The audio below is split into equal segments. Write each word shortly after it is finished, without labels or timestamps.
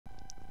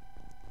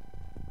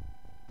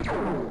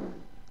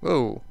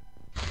Whoa.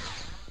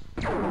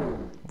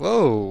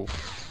 Whoa.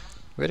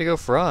 Way to go,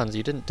 Franz.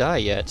 You didn't die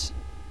yet.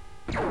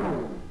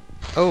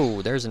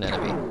 Oh, there's an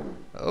enemy.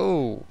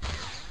 Oh.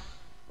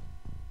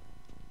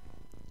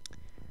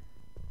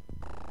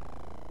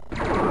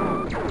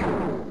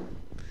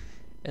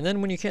 And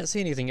then when you can't see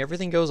anything,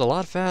 everything goes a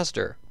lot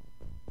faster,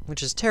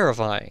 which is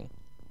terrifying.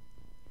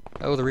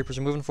 Oh, the Reapers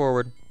are moving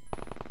forward.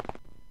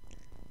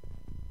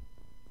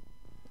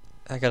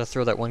 I gotta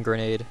throw that one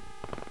grenade.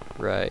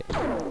 Right.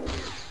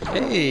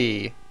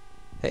 Hey!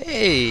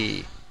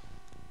 Hey!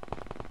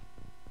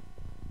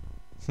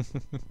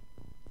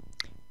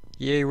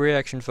 Yay,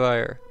 reaction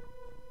fire.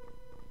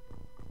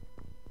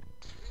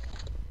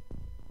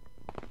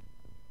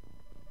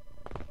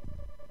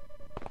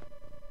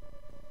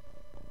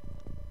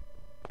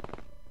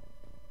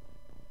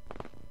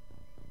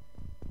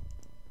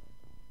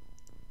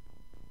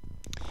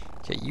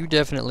 Okay, you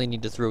definitely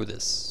need to throw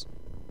this.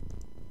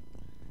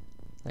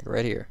 Like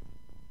right here.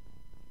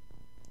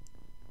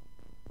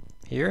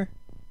 Here?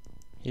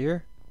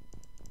 Here?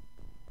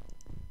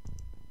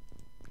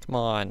 Come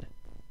on.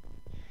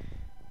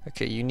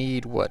 Okay, you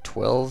need, what,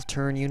 12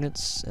 turn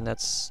units? And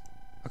that's...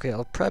 Okay,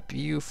 I'll prep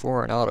you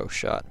for an auto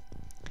shot.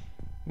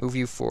 Move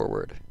you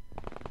forward.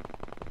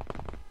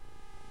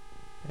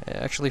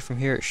 Actually, from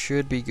here it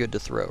should be good to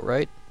throw,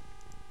 right?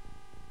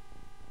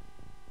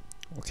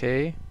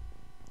 Okay.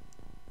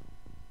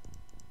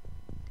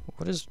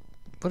 What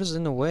is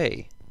in the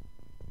way?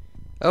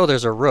 Oh,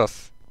 there's a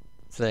roof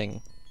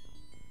thing.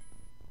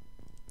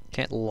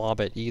 Can't lob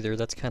it either,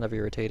 that's kind of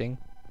irritating.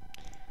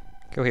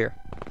 Go here.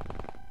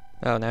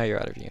 Oh, now you're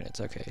out of units.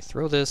 Okay,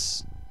 throw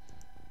this.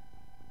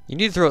 You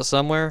need to throw it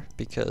somewhere,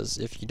 because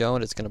if you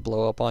don't, it's going to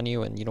blow up on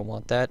you, and you don't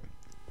want that.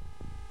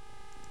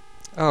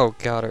 Oh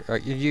god, are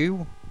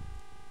you?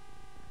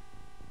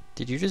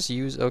 Did you just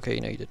use... Okay,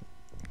 no you didn't.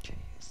 Okay,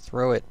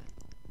 throw it.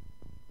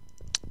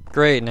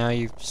 Great, now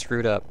you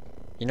screwed up.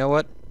 You know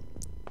what?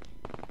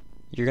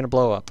 You're going to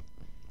blow up.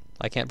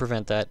 I can't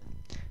prevent that.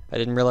 I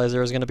didn't realize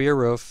there was going to be a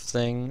roof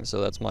thing,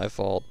 so that's my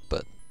fault,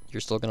 but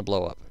you're still going to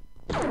blow up.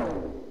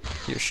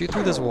 Here, shoot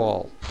through this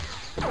wall.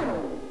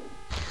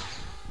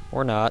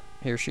 Or not.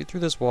 Here, shoot through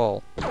this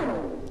wall.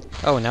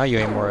 Oh, now you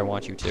aim where I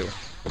want you to.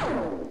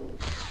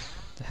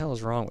 What the hell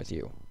is wrong with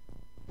you?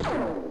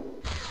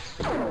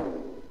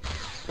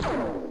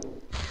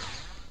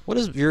 What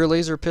is your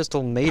laser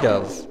pistol made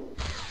of?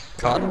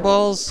 Cotton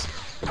balls?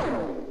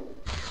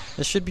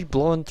 This should be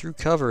blowing through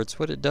cover. It's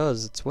what it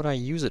does. It's what I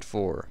use it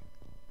for.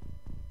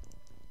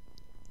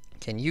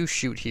 Can you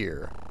shoot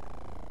here?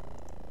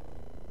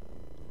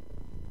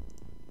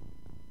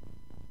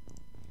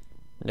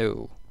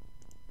 No.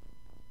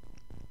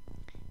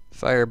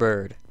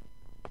 Firebird.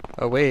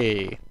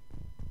 Away.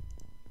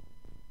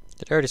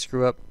 Did I already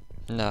screw up?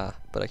 Nah,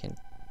 but I can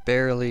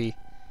barely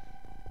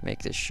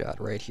make this shot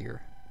right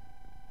here.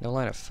 No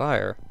line of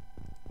fire.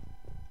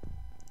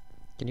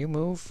 Can you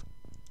move?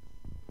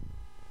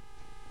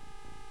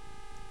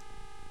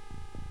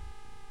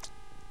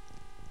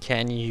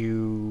 Can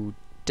you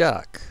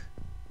duck?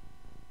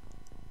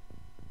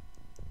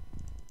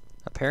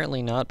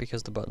 Apparently not,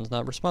 because the button's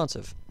not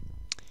responsive.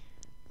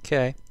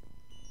 Okay.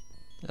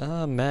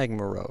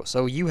 Magma Rose.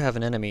 Oh, you have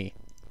an enemy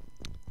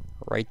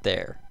right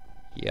there.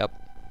 Yep.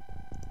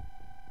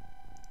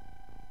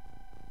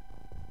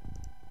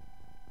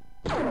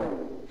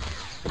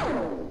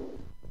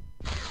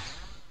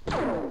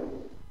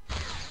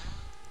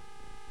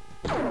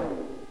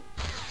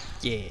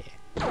 Yeah.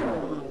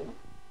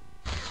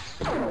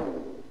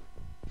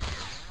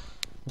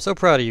 I'm so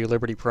proud of you,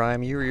 Liberty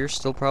Prime. You're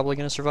still probably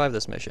going to survive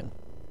this mission.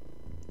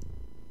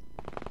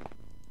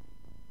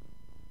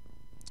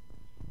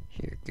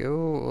 Here,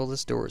 go. Well,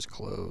 this door is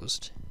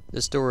closed.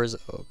 This door is...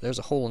 Oh, there's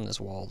a hole in this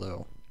wall,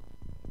 though.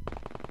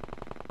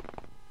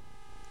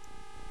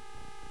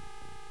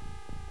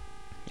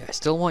 Yeah, I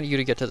still want you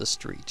to get to the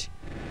street.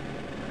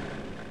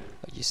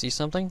 Oh, you see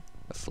something?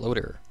 A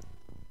floater.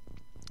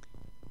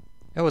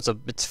 Oh,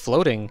 it's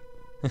floating.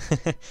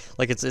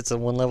 Like it's a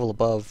one level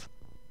above.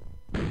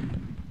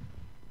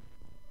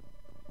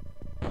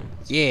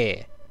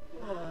 Yeah.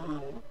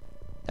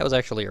 That was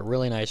actually a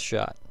really nice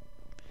shot.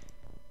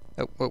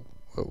 Oh, whoa,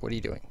 whoa, what are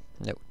you doing?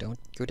 No, don't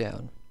go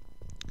down.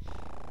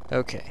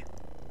 Okay.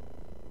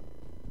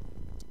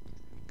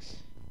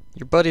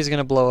 Your buddy's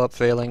gonna blow up,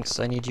 Phalanx.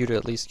 I need you to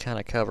at least kind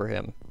of cover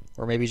him.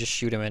 Or maybe just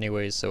shoot him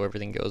anyways so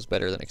everything goes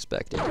better than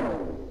expected.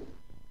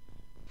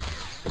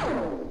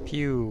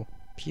 Pew.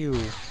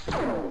 Pew.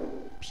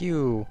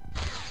 Pew.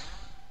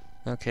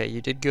 Okay,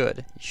 you did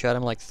good. You shot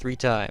him like 3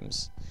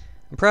 times.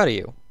 I'm proud of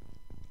you.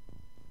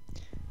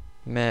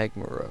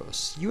 Magma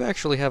Rose. You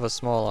actually have a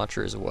small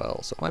launcher as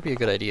well, so it might be a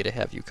good idea to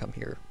have you come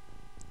here.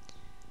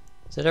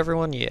 Is that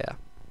everyone? Yeah.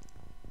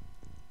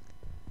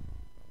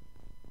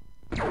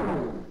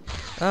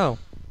 Oh.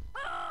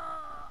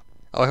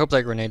 Oh, I hope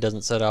that grenade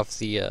doesn't set off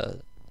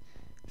the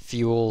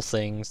fuel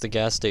things, the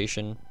gas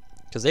station,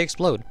 because they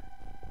explode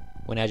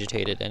when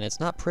agitated, and it's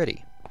not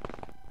pretty.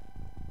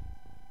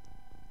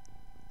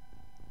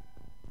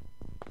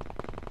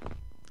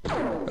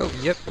 Oh,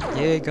 yep.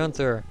 Yay,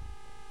 Gunther.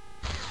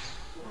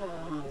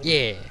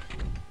 Yeah.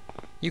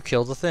 You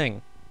killed the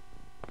thing.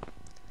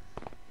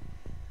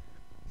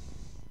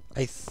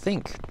 I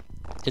think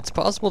it's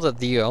possible that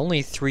the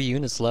only 3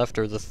 units left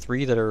are the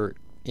 3 that are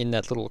in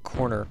that little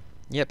corner.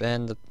 Yep,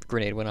 and the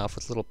grenade went off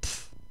with a little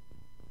pff.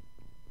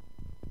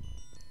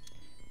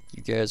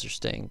 You guys are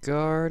staying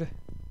guard.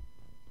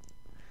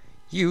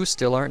 You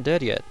still aren't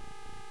dead yet.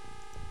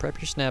 Prep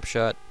your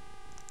snapshot.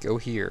 Go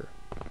here.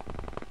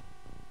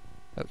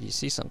 Oh, you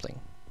see something.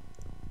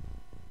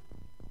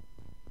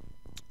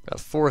 A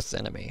 4th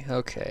enemy.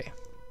 Okay.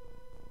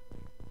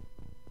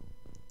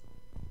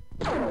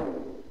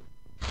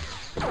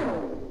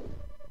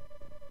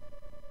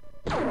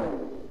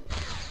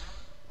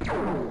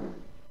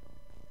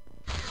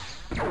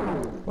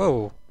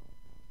 Whoa.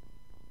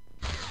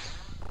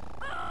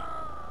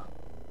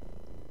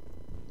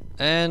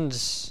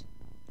 And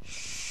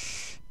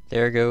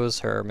there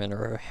goes Herman,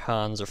 or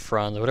Hans, or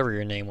Franz, or whatever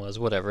your name was.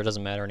 Whatever, it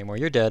doesn't matter anymore.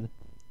 You're dead.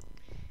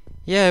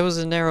 Yeah, it was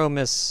a narrow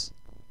miss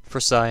for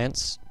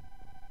science.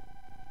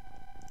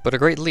 But a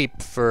great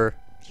leap for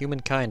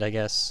humankind, I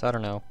guess. I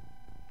don't know.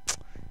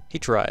 He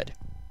tried.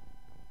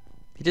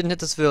 He didn't hit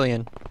the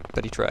civilian,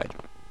 but he tried.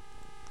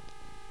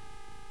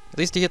 At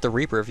least he hit the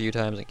Reaper a few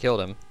times and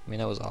killed him. I mean,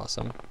 that was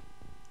awesome.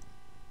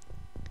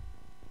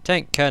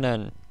 Tank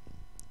cannon.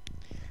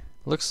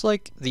 Looks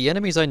like the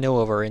enemies I know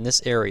of are in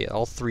this area,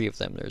 all 3 of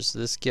them. There's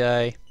this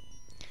guy,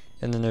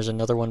 and then there's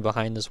another one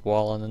behind this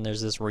wall, and then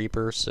there's this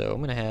Reaper, so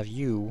I'm gonna have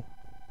you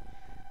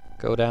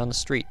go down the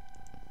street.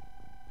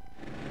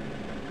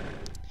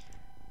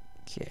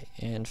 Okay,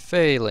 and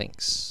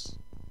phalanx.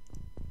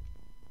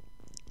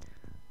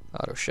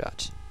 Auto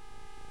shot.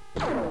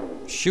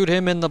 Shoot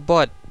him in the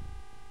butt.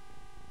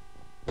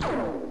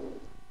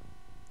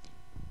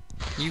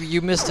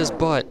 You missed his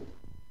butt.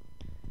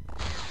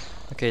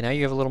 Okay, now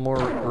you have a little more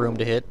room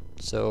to hit,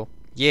 so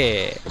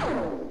yeah.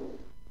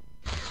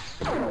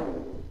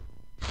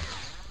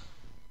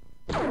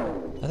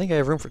 I think I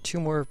have room for 2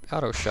 more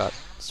auto shot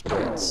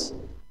spreads.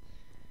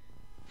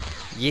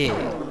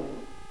 Yeah.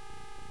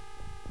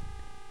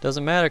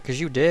 Doesn't matter, because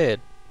you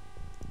did.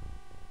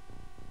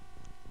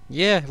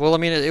 Yeah, well, I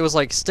mean, it was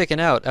like sticking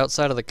out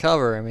outside of the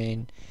cover. I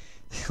mean,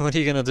 what are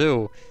you gonna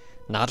do?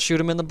 Not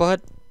shoot him in the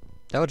butt?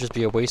 That would just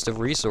be a waste of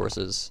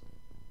resources.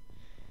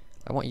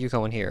 I want you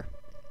going here.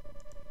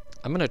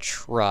 I'm gonna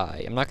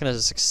try. I'm not gonna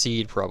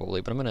succeed, probably,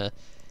 but I'm gonna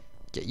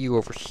get you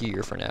over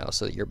here for now,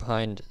 so that you're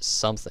behind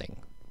something.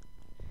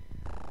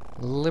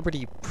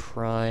 Liberty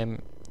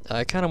Prime.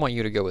 I kind of want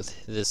you to go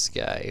with this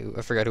guy.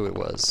 I forgot who it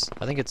was.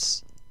 I think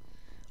it's...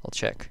 I'll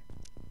check.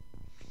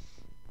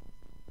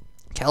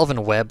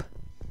 Calvin Webb.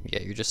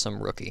 Yeah, you're just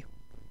some rookie.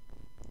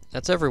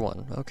 That's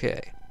everyone.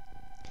 Okay.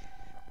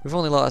 We've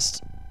only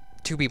lost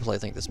 2 people, I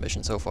think, this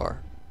mission so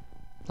far.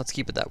 Let's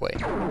keep it that way.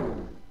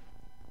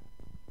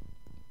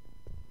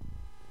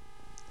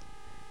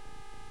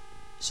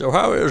 So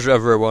how is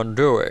everyone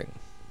doing?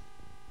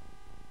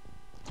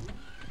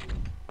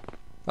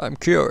 I'm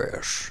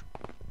curious.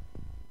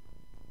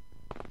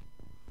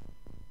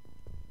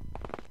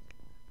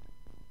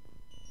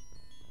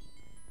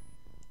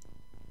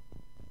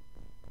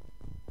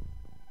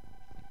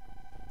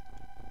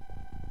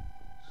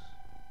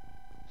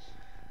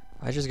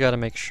 I just gotta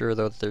make sure,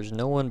 though, that there's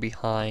no one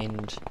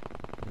behind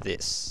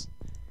this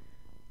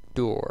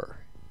door.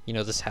 You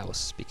know, this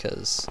house,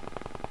 because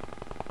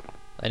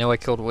I know I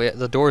killed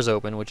the door's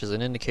open, which is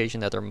an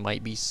indication that there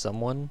might be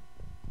someone.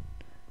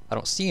 I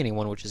don't see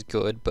anyone, which is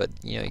good, but,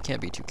 you know, you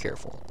can't be too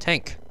careful.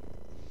 Tank!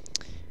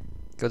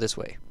 Go this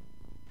way.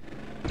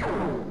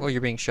 Oh,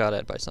 you're being shot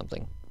at by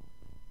something.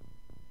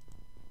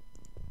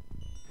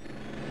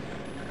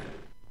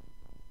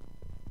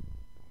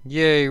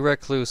 Yay,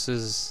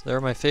 recluses. They're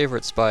my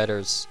favorite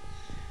spiders.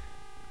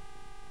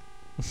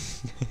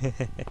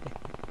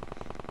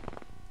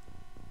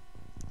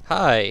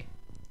 Hi.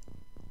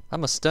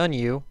 I'm gonna stun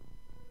you.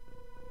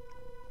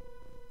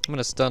 I'm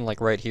gonna stun like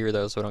right here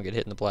though, so I don't get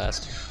hit in the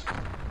blast.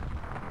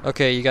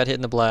 Okay, you got hit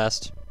in the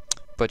blast,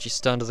 but you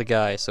stunned the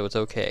guy, so it's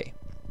okay.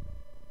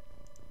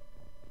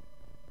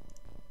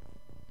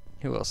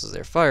 Who else is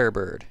there?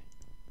 Firebird.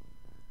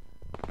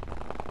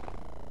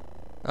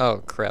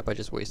 Oh crap, I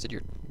just wasted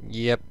your...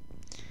 Yep.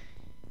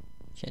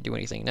 Can't do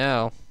anything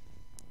now.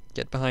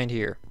 Get behind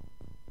here.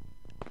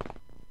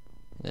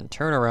 And then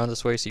turn around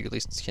this way so you at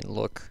least can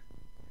look.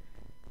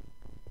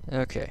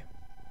 Okay.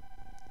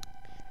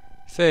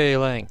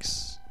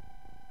 Phalanx.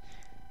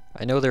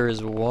 I know there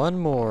is one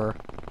more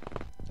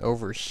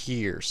over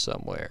here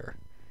somewhere.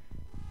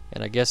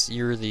 And I guess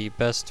you're the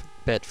best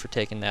bet for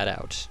taking that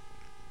out.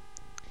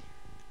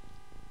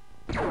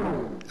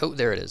 Oh,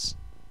 there it is.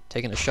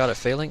 Taking a shot at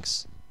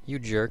Phalanx? You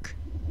jerk.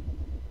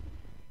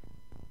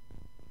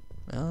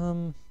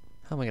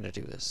 How am I gonna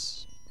do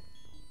this?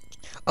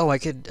 Oh, I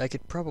could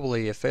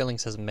probably, if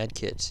Phalanx has a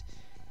medkit,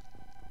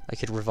 I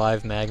could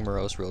revive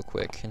Magmaros real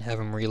quick and have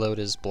him reload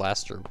his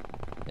blaster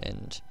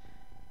and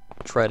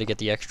try to get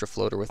the extra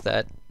floater with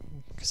that,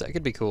 because that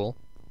could be cool.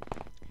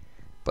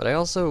 But I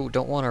also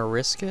don't want to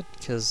risk it,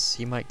 because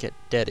he might get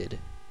deaded.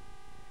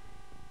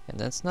 And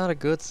that's not a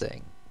good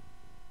thing.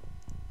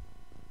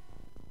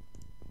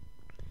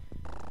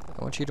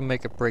 I want you to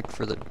make a break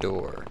for the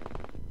door.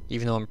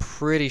 Even though I'm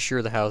pretty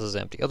sure the house is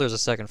empty. Oh, there's a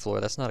second floor.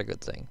 That's not a good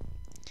thing.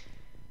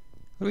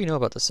 What do we know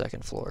about the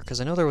second floor?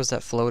 Because I know there was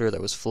that floater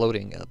that was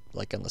floating up,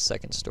 like on the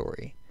second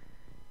story.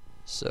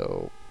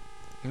 So,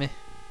 meh.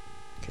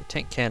 Okay,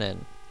 tank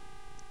cannon.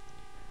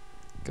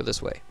 Go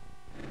this way.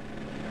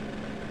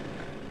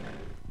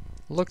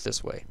 Look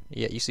this way.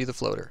 Yeah, you see the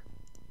floater.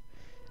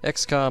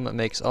 XCOM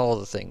makes all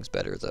the things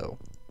better, though.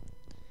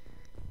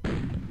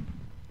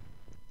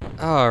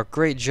 Oh,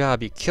 great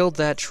job. You killed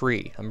that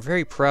tree. I'm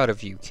very proud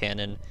of you,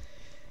 Cannon.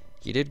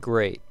 You did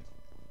great.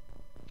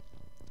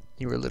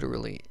 You were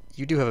literally...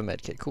 You do have a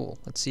medkit. Cool.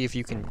 Let's see if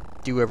you can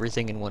do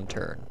everything in one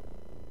turn.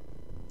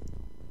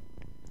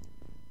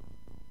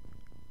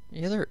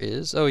 Yeah, there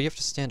is. Oh, you have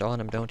to stand on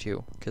him, don't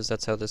you? Because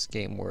that's how this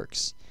game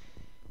works.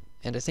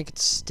 And I think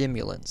it's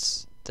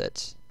stimulants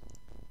that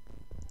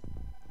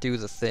do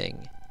the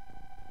thing.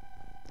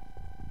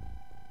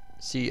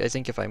 See, I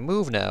think if I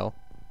move now...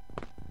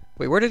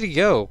 Wait, where did he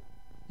go?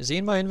 Is he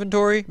in my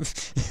inventory?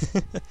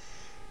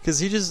 Because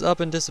he just up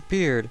and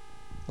disappeared.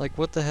 Like,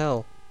 what the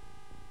hell?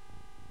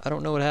 I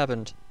don't know what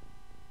happened.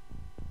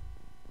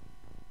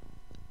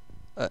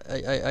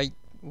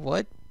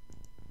 What?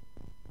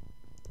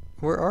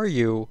 Where are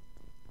you?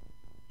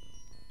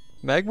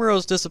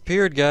 Magmaros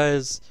disappeared,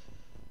 guys.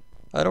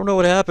 I don't know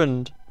what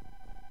happened.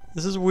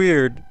 This is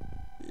weird.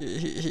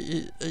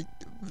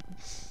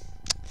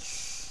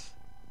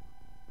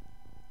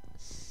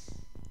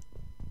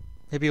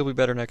 Maybe it'll be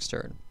better next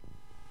turn.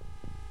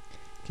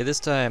 Okay, this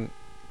time,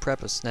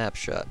 prep a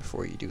snapshot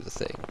before you do the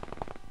thing.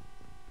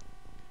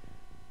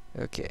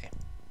 Okay.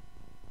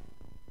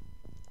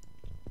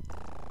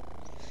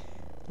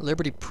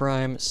 Liberty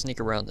Prime, sneak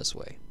around this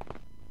way.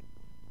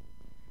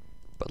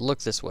 But look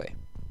this way.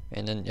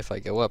 And then if I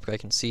go up, I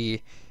can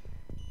see...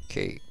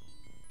 Okay,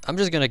 I'm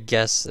just gonna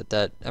guess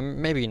that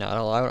maybe not.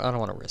 I don't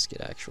want to risk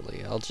it,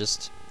 actually. I'll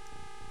just...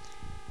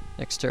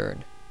 Next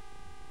turn.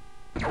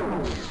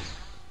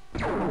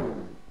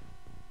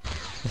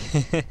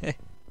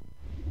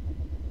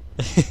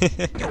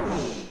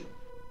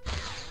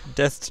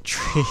 Death to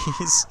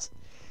trees.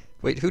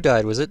 Wait, who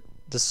died? Was it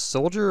the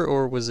soldier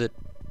or was it...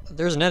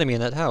 There's an enemy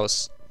in that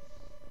house.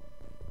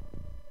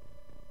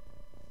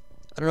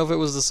 I don't know if it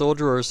was the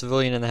soldier or a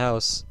civilian in the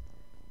house.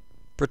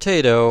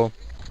 Potato.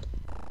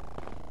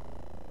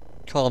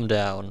 Calm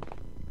down.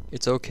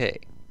 It's okay.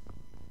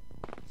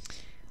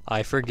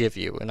 I forgive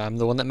you, and I'm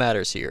the one that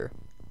matters here.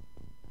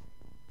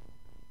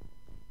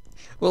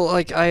 Well,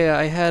 like,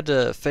 I had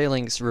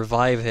Phalanx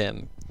revive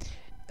him.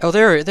 Oh,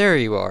 there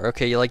you are.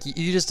 Okay, like,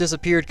 you just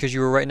disappeared because you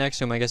were right next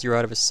to him. I guess you were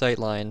out of his sight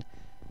line.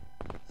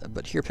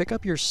 But here, pick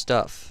up your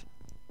stuff.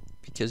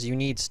 Because you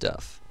need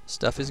stuff.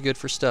 Stuff is good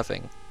for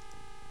stuffing.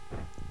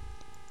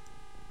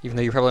 Even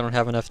though you probably don't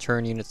have enough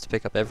turn units to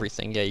pick up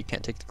everything. Yeah, you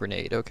can't take the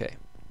grenade. Okay.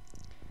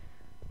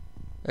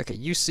 Okay,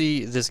 you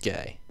see this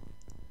guy.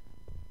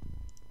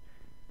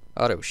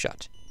 Auto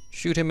shot.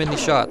 Shoot him in the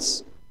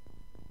shots.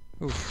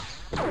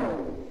 Oof.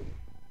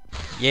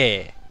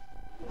 Yeah.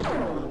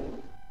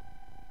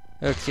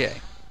 Okay.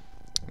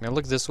 I'm gonna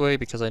look this way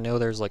because I know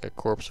there's like a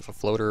corpse of a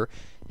floater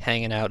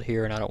hanging out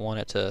here and I don't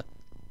want it to...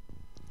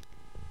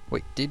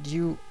 Wait, did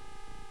you...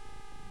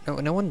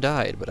 No one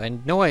died, but I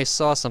know I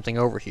saw something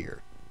over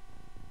here.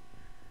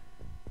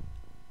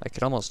 I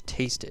could almost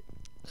taste it.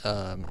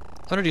 I'm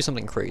gonna do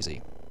something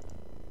crazy.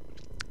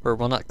 Or,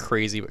 well, not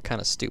crazy, but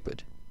kind of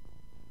stupid.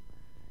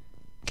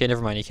 Okay,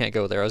 never mind, you can't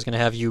go there. I was gonna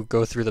have you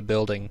go through the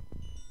building.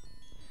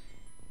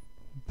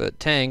 But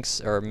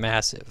tanks are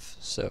massive,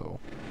 so...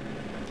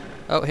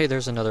 Oh, hey,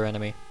 there's another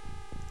enemy.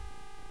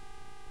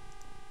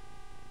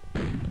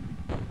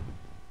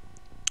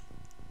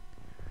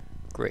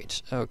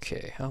 Great.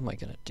 Okay, how am I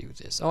gonna do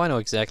this? Oh, I know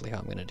exactly how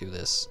I'm gonna do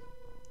this.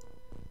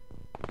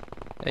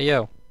 Hey,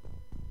 yo.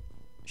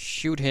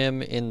 Shoot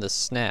him in the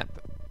snap.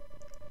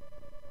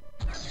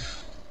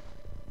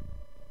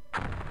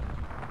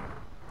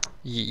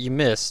 You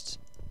missed.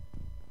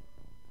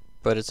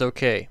 But it's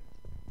okay.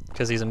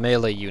 Because he's a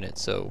melee unit,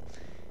 so...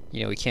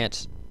 You know, he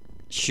can't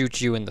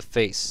shoot you in the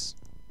face.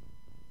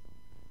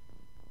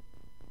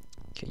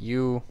 Okay,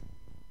 you...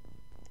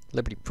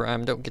 Liberty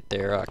Prime, don't get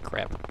there. Ah,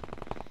 crap.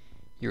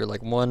 You're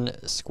like one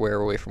square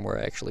away from where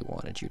I actually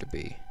wanted you to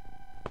be.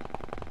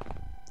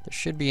 There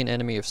should be an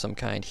enemy of some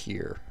kind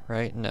here,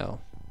 right? No.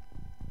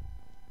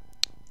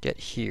 Get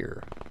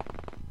here.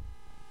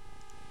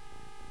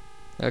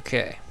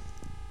 Okay.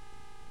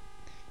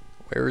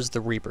 Where is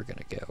the Reaper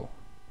gonna go?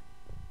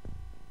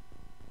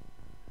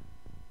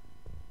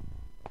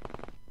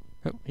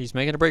 Oh, he's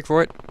making a break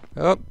for it.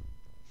 Oh.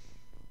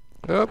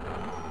 Oh.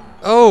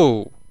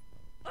 Oh!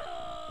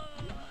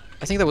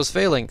 I think that was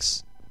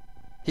Phalanx.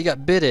 He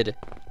got bitted.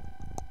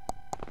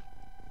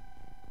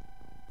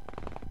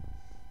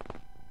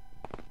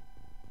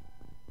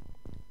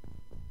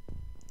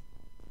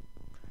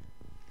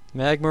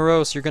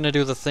 Magmaros, you're gonna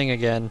do the thing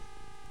again.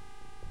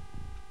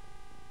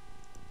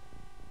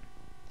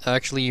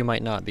 Actually, you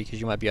might not, because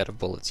you might be out of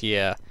bullets.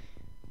 Yeah.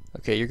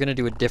 Okay, you're gonna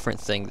do a different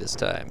thing this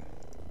time.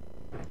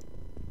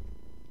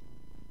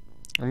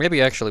 Or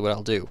maybe actually what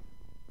I'll do.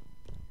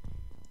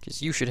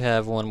 Because you should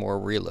have one more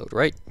reload,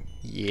 right?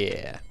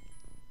 Yeah.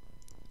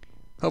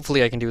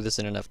 Hopefully I can do this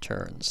in enough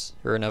turns.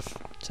 Or enough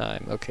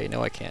time. Okay,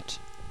 no I can't.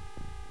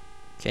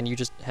 Can you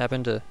just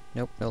happen to...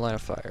 Nope, no line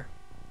of fire.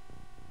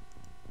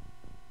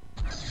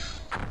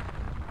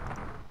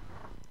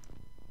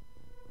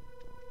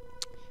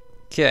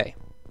 Okay.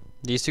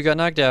 These two got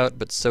knocked out,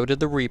 but so did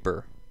the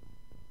Reaper.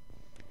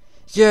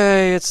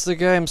 Yay, it's the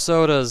game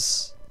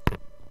sodas!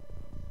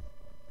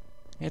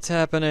 It's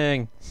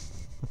happening!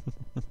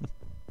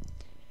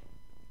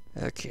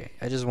 Okay,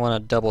 I just want to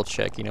double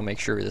check, you know, make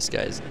sure this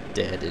guy's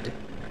deaded.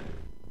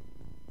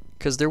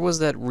 Because there was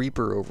that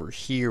Reaper over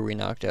here we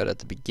knocked out at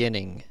the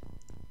beginning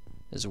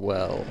as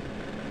well.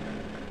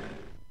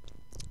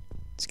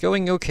 It's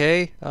going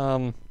okay.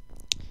 I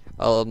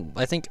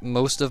think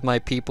most of my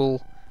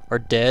people are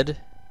dead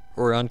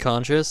or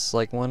unconscious.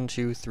 Like 1,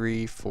 2,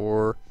 3,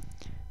 4,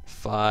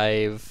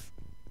 5.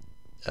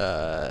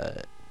 I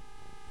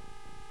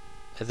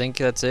think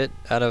that's it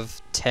out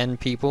of 10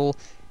 people,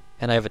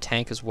 and I have a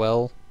tank as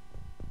well.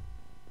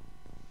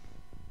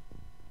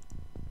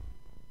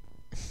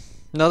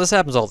 No, this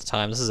happens all the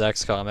time. This is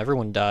XCOM.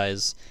 Everyone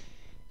dies.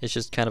 It's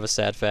just kind of a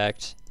sad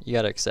fact. You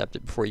gotta accept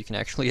it before you can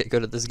actually get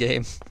good at this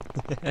game.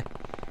 And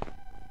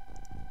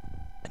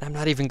I'm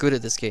not even good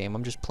at this game.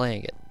 I'm just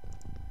playing it.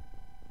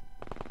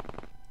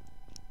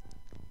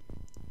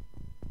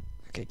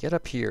 Okay, get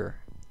up here.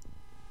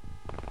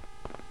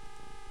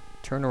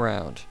 Turn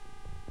around.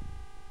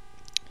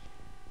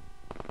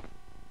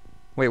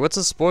 Wait, what's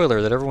a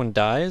spoiler? That everyone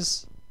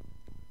dies?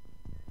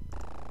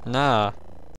 Nah.